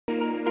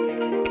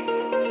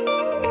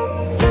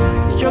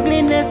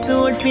struggling the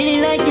soul,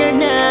 feeling like you're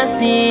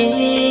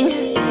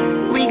nothing.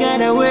 We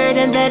got a word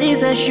and that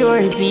is a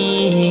sure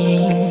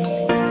thing.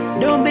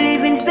 Don't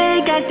believe in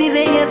fake,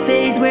 activate your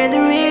faith. Where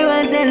the real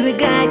ones and we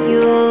got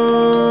you.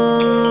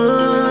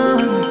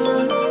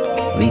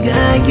 We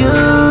got you.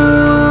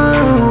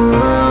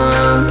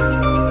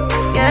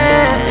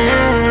 Yeah.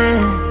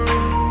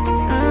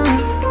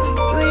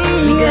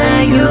 We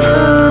got you.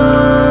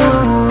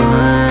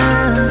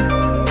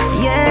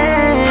 Yeah.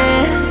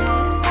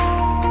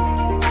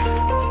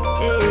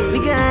 We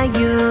got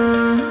you.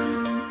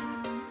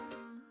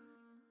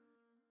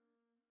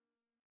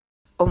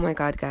 Oh my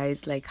god,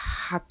 guys, like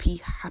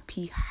happy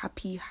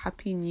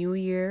new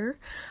year.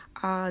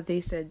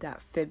 They said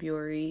that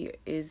February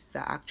is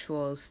the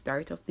actual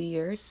start of the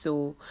year,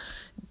 so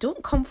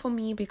don't come for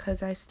me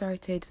because I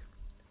started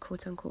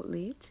quote unquote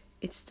late.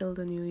 It's still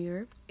the new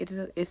year.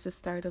 It's the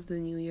start of the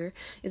new year.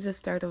 It's the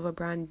start of a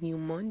brand new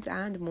month,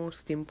 and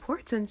most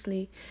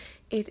importantly,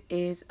 it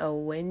is a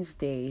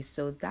Wednesday.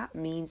 So that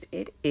means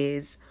it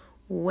is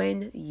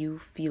When You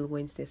Feel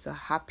Wednesday. So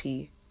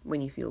happy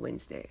When You Feel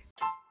Wednesday.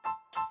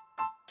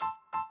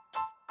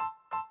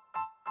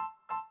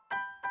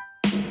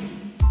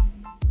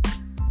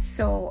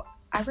 So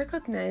I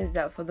recognize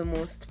that for the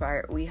most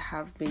part, we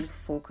have been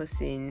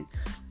focusing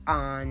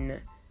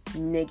on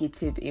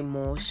negative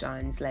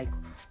emotions, like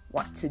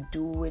what to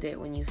do with it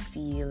when you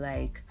feel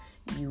like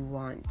you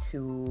want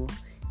to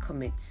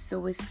commit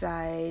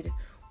suicide,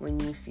 when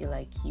you feel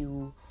like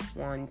you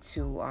want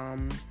to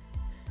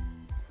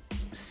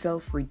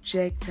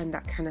self-reject and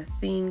that kind of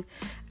thing.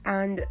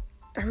 And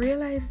I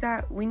realized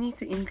that we need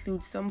to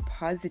include some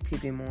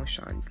positive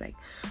emotions, like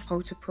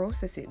how to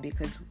process it,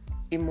 because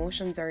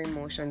emotions are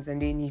emotions and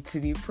they need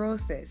to be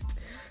processed.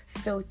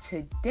 So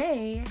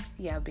today,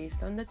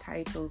 based on the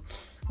title,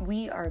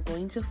 we are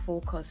going to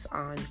focus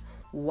on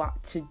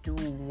what to do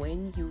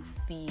when you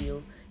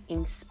feel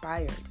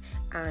inspired.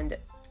 And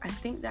I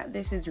think that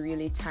this is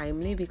really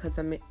timely because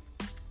a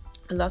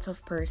lot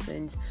of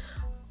persons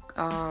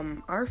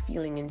are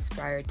feeling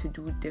inspired to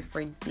do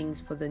different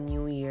things for the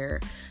new year,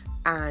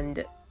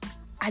 and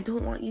I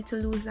don't want you to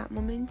lose that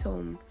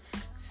momentum.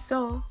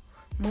 So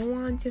I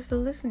want you to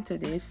listen to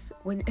this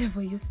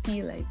whenever you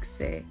feel like,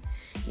 say,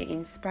 you're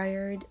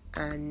inspired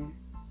and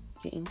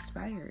you're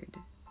inspired.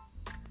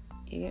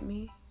 You get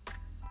me?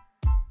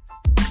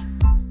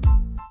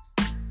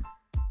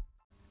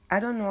 I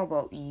don't know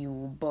about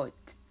you,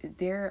 but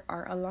there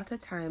are a lot of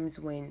times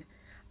when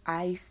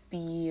I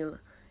feel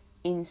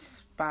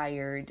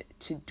inspired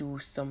to do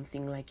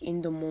something. Like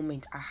in the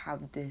moment, I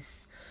have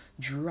this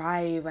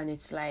drive, and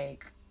it's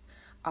like,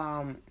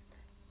 I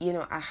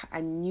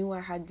knew I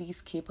had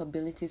these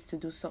capabilities to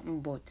do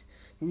something, but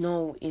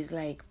no, it's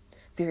like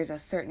there's a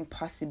certain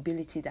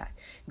possibility that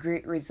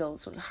great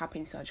results will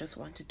happen, so I just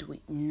want to do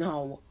it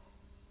now.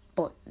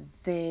 But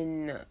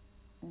then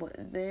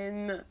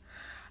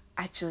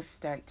I just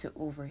start to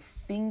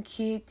overthink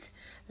it,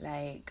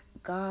 like,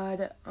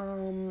 God,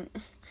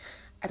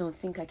 I don't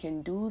think I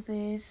can do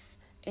this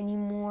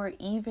anymore,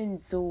 even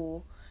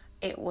though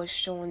it was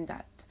shown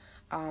that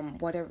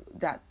whatever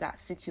that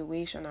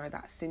situation or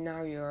that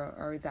scenario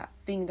or that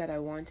thing that I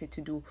wanted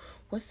to do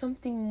was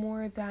something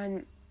more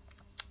than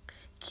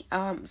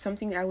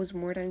something I was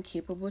more than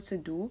capable to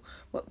do.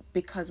 But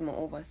because I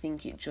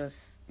overthink it,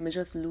 me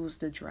just lose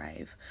the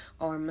drive,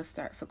 or me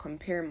start to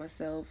compare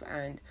myself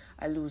and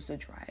I lose the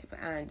drive.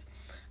 And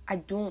I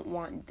don't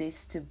want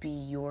this to be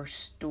your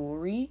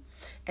story,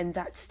 and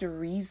that's the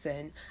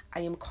reason I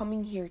am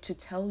coming here to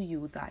tell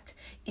you that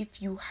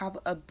if you have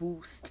a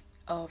boost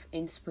of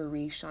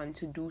inspiration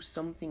to do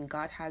something,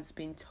 God has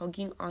been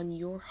tugging on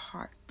your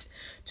heart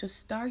to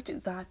start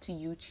that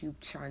YouTube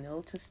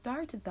channel, to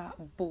start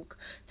that book,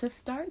 to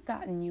start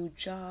that new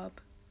job,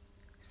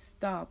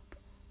 stop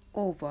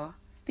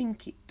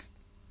overthink it.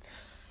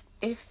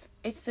 If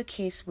it's the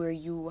case where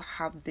you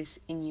have this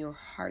in your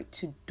heart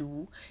to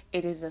do,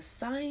 it is a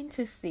sign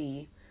to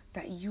say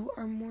that you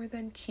are more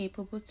than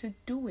capable to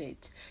do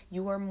it.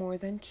 You are more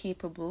than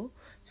capable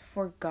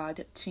for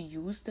God to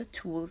use the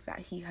tools that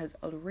He has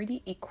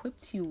already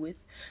equipped you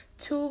with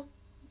to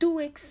do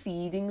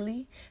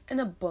exceedingly and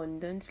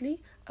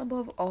abundantly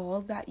above all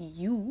that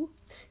you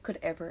could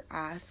ever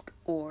ask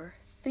or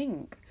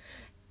think.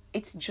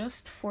 It's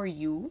just for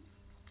you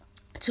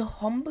to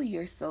humble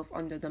yourself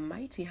under the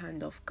mighty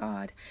hand of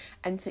God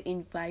and to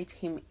invite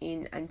Him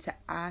in and to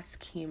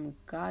ask Him,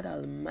 God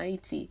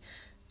Almighty,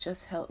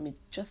 just help me,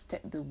 just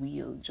take the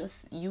wheel,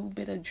 just you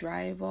be the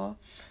driver,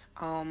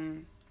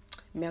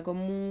 me I go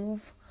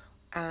move,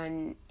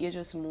 and you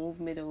just move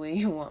me the way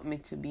you want me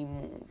to be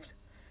moved,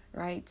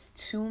 right?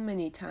 Too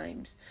many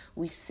times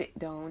we sit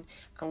down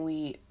and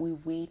we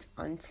wait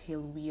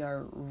until we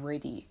are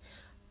ready.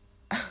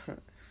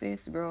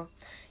 Sis, bro,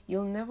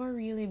 you'll never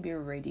really be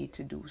ready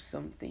to do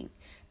something.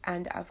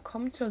 And I've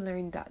come to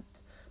learn that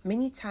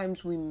many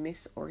times we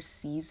miss our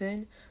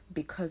season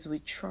because we're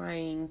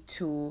trying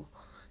to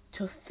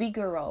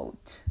figure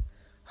out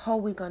how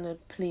we're gonna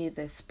play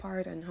this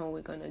part and how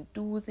we're gonna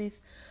do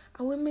this.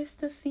 and we miss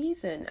the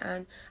season.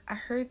 And I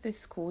heard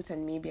this quote,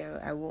 and maybe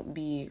I won't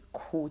be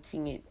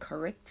quoting it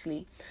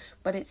correctly,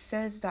 but it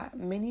says that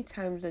many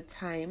times the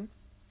time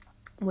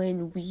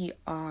when we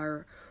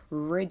are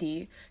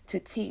ready to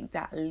take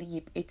that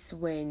leap, it's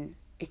when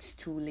it's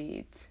too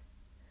late.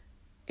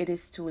 It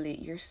is too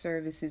late. Your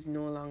service is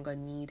no longer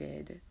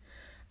needed.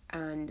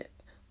 And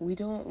we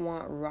don't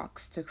want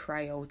rocks to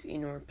cry out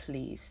in our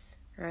place,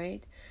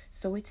 right?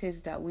 So it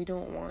is that we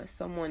don't want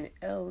someone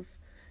else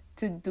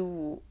to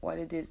do what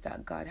it is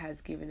that God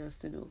has given us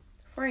to do.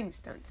 For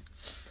instance,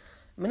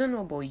 I don't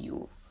know about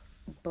you,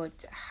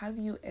 but have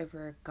you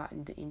ever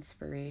gotten the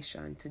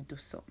inspiration to do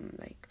something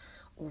like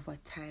over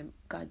time,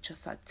 God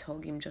just a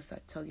tug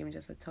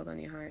on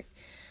your heart,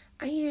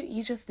 and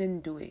you just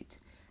didn't do it.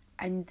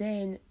 And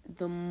then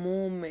the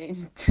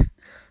moment,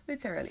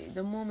 literally,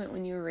 the moment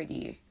when you're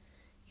ready,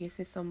 you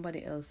see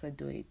somebody else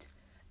do it.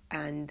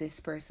 And this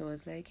person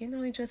was like,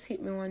 it just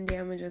hit me one day.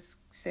 I'm going to just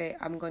say,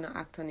 I'm going to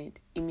act on it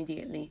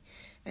immediately.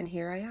 And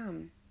here I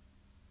am.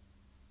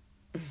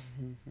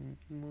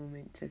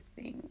 Moment to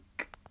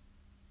think.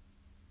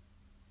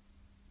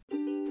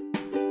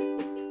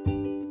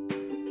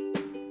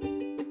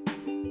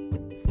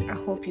 I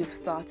hope you've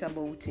thought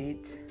about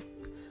it.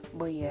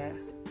 But yeah,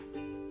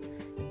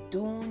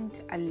 don't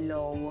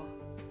allow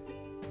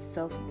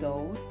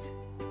self-doubt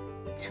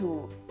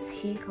to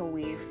take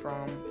away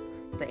from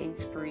the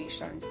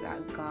inspirations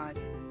that God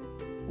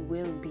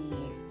will be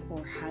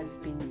or has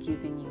been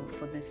giving you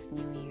for this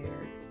new year.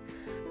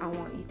 I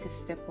want you to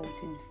step out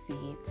in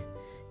faith,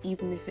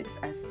 even if it's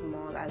as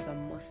small as a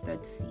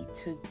mustard seed,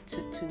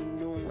 to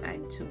know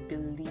and to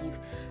believe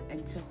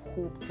and to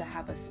hope, to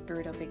have a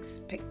spirit of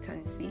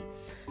expectancy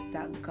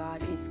that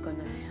God is going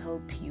to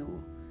help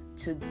you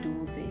to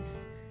do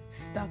this.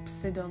 Stop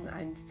sitting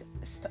and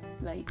stop.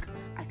 Like,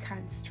 I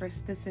can't stress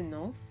this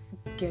enough.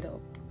 Get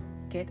up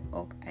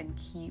and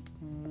keep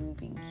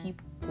moving,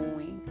 keep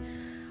going.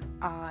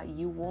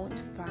 You won't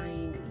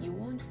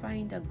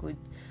find a good,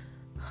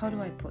 how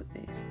do I put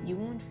this? You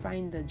won't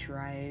find the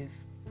drive,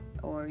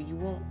 or you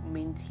won't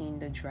maintain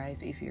the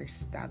drive if you're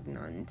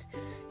stagnant.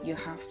 You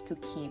have to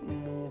keep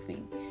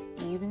moving.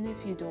 Even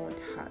if you don't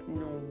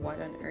know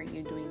what on earth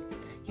you're doing,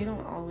 you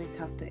don't always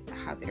have to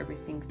have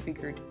everything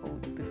figured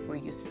out before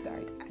you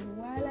start. And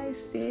while I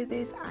say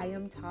this, I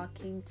am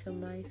talking to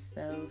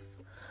myself.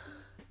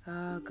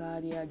 Oh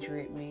God, yeah,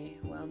 drape me.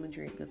 Well, I'm gonna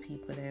drape the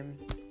people, them.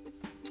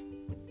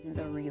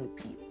 The real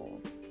people.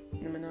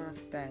 I'm not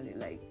style it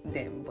like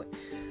them, but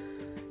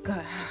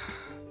God.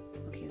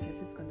 Okay,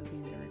 this is gonna be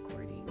in the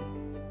recording.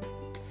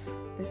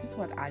 This is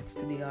what adds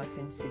to the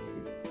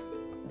authenticity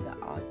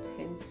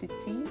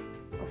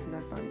of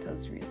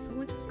Nasanta's Real. So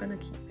we're just gonna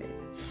keep it.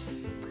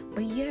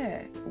 But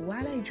yeah,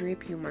 while I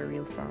drape you, my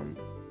real fam,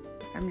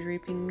 I'm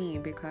draping me,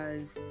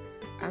 because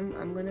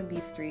I'm gonna be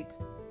straight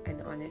and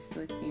honest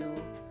with you.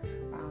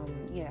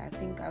 I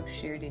think I've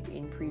shared it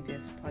in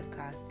previous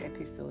podcast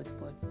episodes,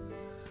 but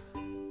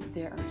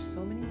there are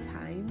so many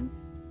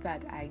times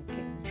that I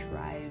get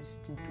drives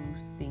to do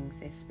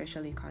things,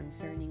 especially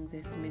concerning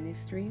this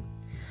ministry.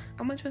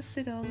 I'm gonna just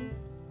sit down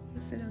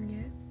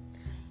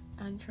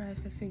and try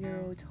to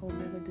figure out how I'm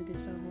gonna do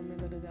this and how I'm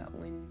gonna do that,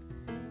 when,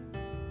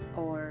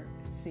 or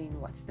saying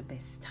what's the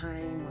best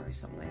time or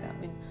something like that,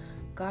 when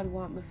God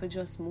want me to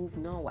just move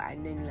now.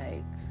 And then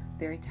like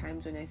there are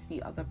times when I see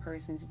other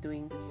persons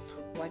doing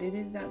what it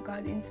is that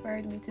God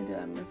inspired me to do,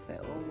 I'm gonna say,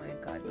 oh my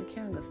God, we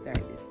can't go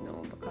start this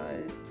now,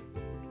 because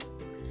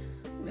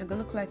I'm gonna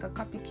look like a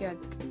copycat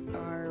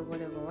or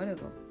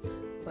whatever.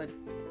 But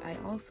I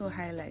also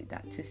highlight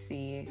that to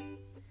say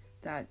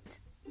that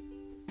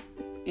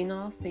in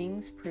all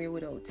things, pray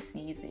without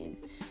ceasing,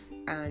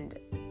 and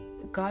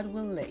God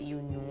will let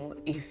you know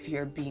if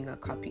you're being a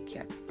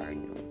copycat or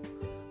no.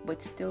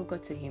 But still go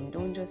to Him.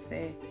 Don't just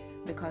say,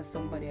 because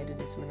somebody I do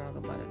this, I'm not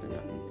gonna bother do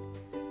nothing.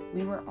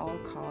 We were all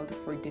called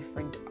for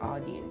different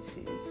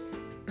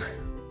audiences.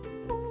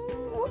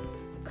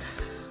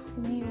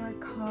 We were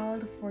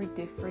called for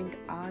different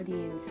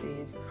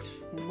audiences.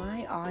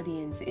 My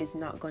audience is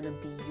not going to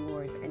be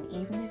yours. And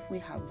even if we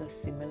have the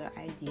similar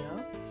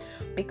idea,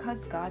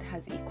 because God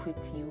has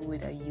equipped you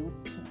with a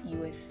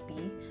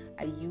USP,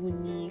 a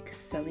unique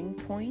selling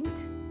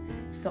point,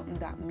 something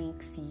that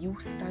makes you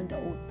stand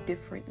out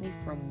differently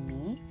from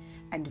me,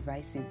 and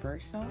vice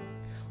versa,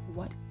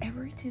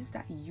 whatever it is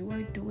that you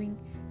are doing,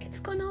 it's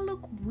gonna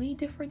look way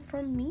different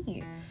from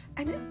me.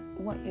 And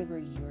whatever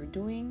you're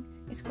doing,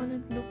 it's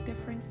gonna look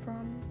different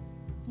from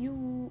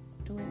you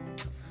doing.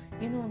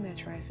 You know what I'm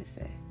trying to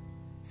say?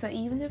 So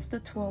even if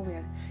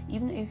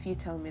even if you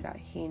tell me that,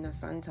 hey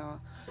Nasanta,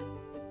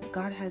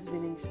 God has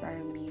been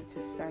inspiring me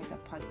to start a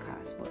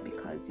podcast, but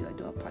because you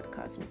do a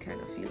podcast, me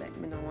kind of feel like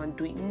me not want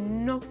to do it.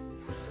 No,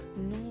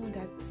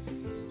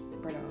 that's,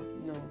 brother,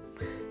 no.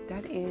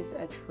 That is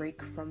a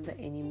trick from the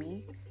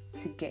enemy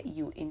to get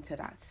you into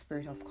that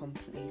spirit of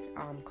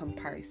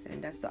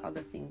comparison. That's the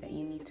other thing that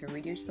you need to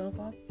rid yourself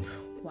of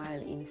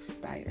while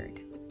inspired.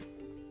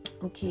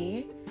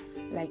 Okay?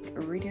 Like,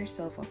 rid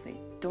yourself of it.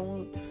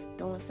 Don't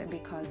say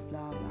because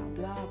blah blah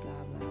blah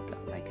blah blah blah.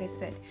 Like I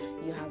said,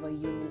 you have a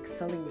unique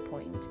selling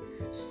point.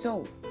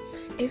 So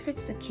if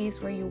it's the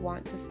case where you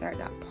want to start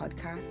that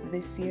podcast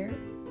this year,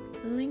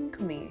 link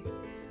me.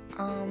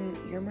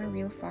 You're my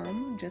real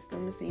fam. Just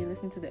don't say you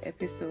listen to the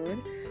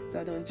episode,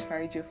 so I don't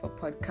charge you for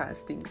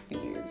podcasting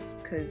fees.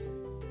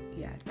 Cause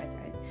yeah,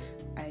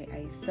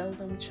 I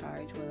seldom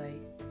charge.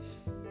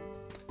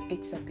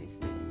 It's a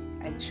business.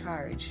 I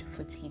charge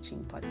for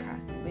teaching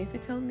podcasting. But if you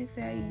tell me,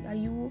 say, are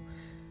you,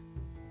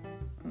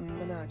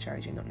 I'm not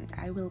charging nothing.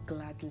 I will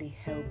gladly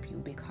help you,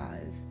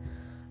 because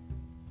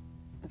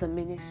the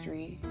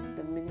ministry,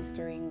 the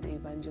ministering, the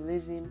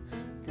evangelism,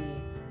 the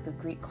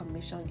Great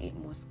Commission, it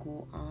must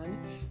go on,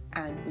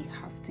 and we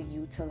have to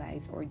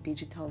utilize our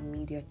digital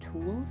media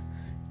tools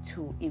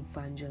to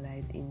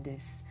evangelize in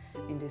this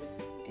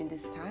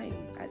time.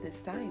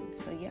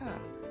 So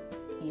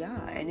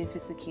yeah, and if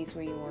it's the case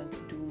where you want to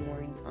do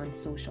more on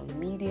social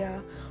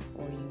media,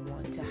 or you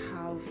want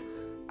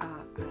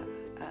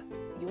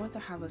to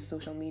have a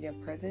social media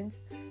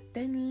presence,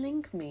 then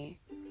link me.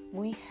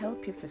 We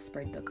help you to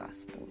spread the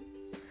gospel.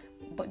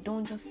 But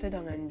don't just sit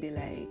down and be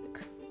like,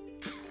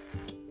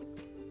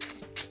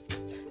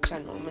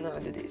 channel, I'm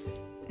not do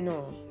this.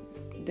 No,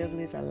 the devil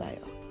is a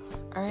liar.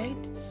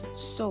 Alright?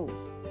 So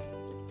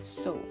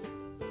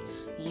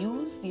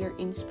use your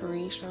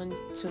inspiration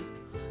to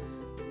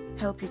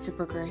help you to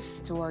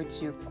progress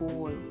towards your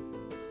goal.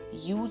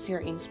 Use your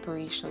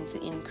inspiration to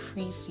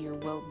increase your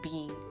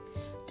well-being.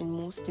 And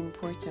most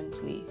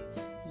importantly,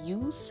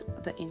 use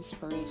the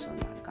inspiration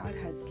that God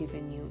has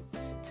given you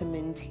to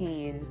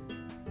maintain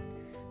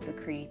the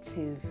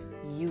creative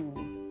you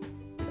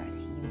that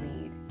He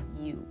made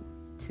you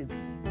to be.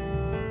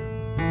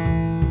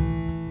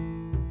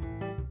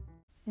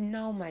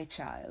 Now, my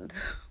child.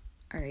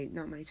 Alright,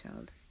 not my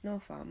child. No,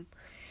 fam.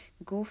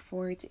 Go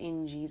forth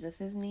in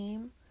Jesus'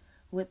 name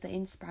with the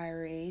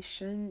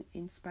inspiration.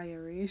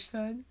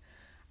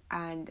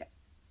 And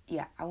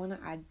yeah, I want to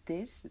add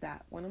this,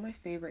 that one of my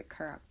favorite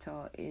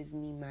character is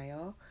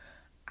Nehemiah.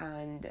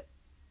 And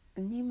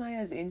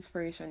Nehemiah's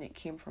inspiration, it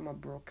came from a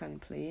broken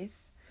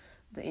place.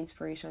 The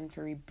inspiration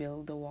to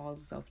rebuild the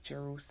walls of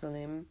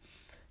Jerusalem.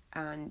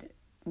 And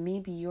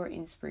maybe your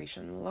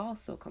inspiration will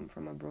also come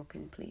from a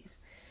broken place.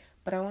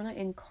 But I want to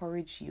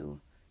encourage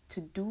you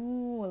to do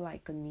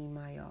like a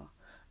Nehemiah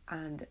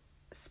and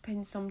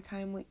spend some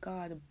time with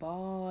God.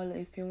 Ball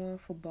if you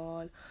want to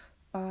ball.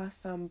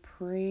 Fast and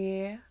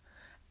pray.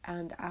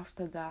 And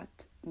after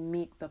that,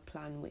 make the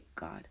plan with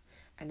God.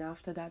 And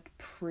after that,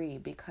 pray,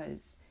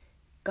 because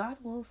God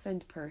will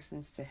send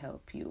persons to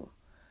help you.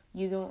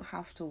 You don't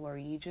have to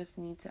worry. You just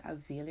need to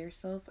avail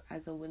yourself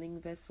as a willing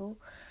vessel,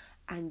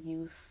 and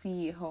you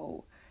see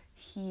how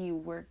He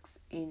works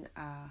in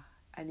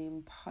an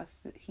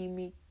impossible. He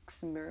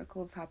makes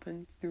miracles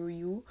happen through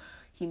you.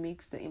 He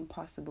makes the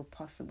impossible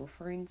possible.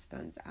 For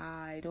instance,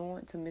 I don't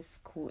want to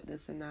misquote the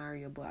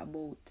scenario, but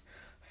about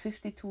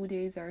 52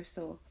 days or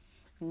so,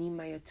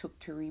 Nehemiah took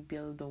to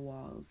rebuild the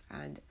walls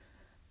and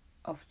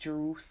of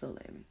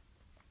Jerusalem,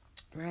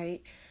 right?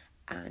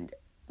 And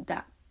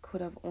that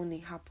could have only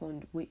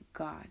happened with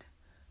God,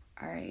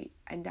 all right?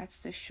 And that's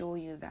to show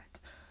you that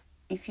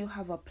if you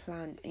have a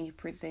plan and you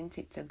present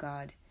it to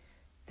God,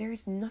 there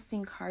is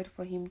nothing hard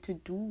for Him to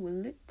do.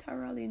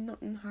 Literally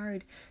nothing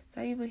hard.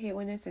 So I even hate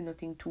when I say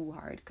nothing too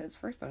hard, because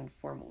first and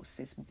foremost,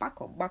 sis, back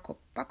up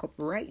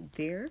right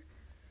there.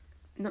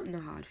 Nothing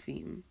hard for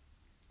Him.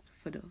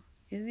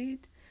 Is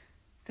it?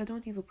 So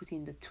don't even put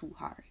in the too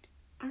hard.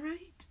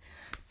 Alright?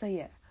 So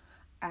yeah.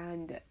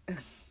 And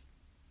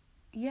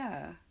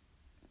yeah.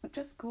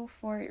 Just go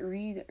for it.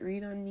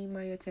 Read on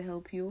Nehemiah to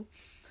help you.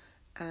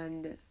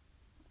 And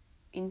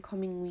in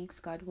coming weeks,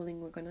 God willing,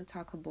 we're gonna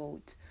talk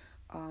about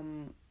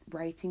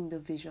writing the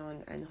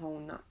vision and how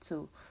not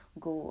to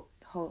go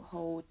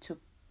how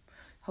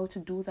to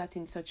do that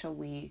in such a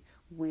way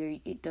where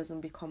it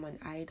doesn't become an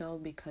idol,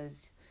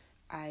 because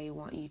I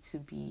want you to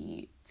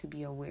be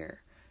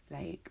aware.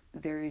 Like,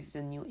 there is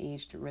the new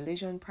age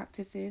religion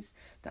practices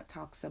that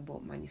talks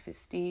about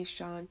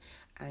manifestation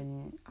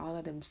and all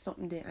of them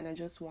something there, and I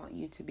just want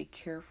you to be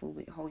careful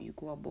with how you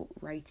go about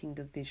writing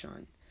the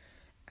vision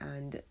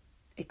and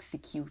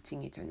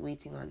executing it and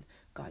waiting on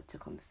God to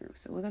come through.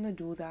 So we're gonna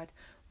do that,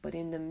 but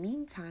in the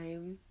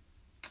meantime,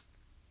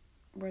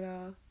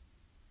 brother,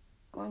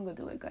 go and go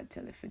do what God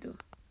tell you to do.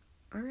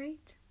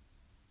 Alright?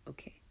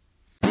 Okay.